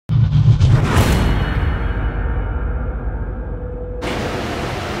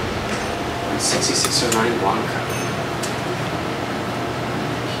609 Blanco.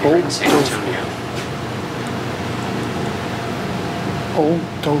 Here in San Antonio. Old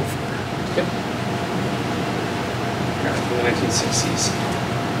Dover. Yep. From the 1960s.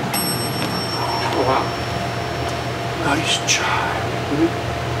 Oh wow. Nice job.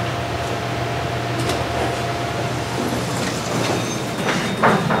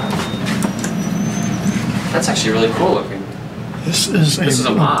 That's actually really cool looking. This is a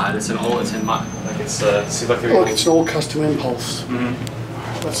mod. It's in mod. Like it's see look look, it's an old custom Impulse. Mm-hmm.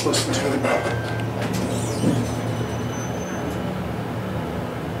 Let's listen to it.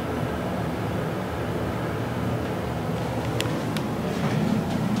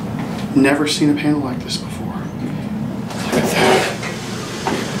 Never seen a panel like this before. Look at that.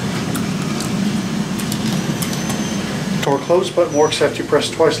 Door close button works after you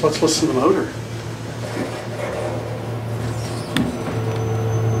press twice. Let's listen to the motor.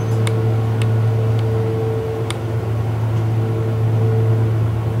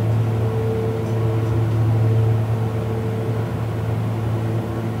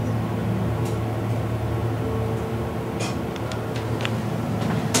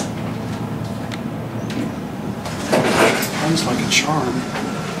 Runs like a charm.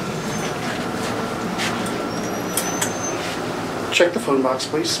 Check the phone box,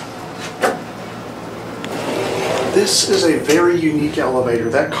 please. This is a very unique elevator.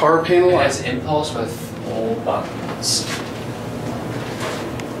 That car panel it has Impulse with old buttons.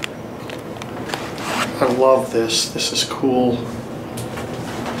 I love this. This is cool.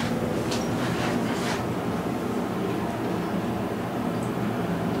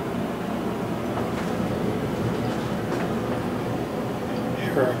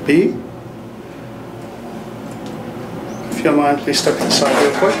 B. If you don't mind, please step to the side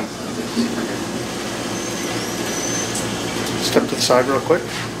real quick. Step to the side real quick.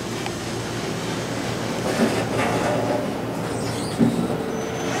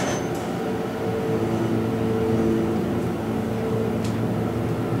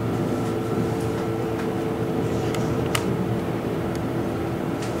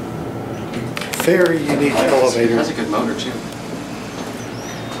 Very unique elevator. It has a good motor too.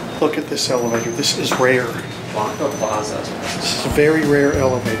 Look at this elevator. This is rare. Blanco Plaza. This is a very rare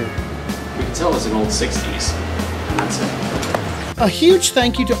elevator. We can tell it's an old 60s. And that's it. A huge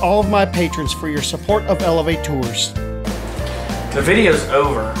thank you to all of my patrons for your support of elevaTOURS. The video's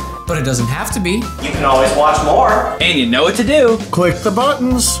over. But it doesn't have to be. You can always watch more. And you know what to do. Click the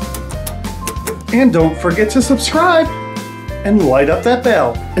buttons. And don't forget to subscribe. And light up that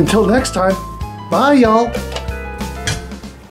bell. Until next time, bye y'all.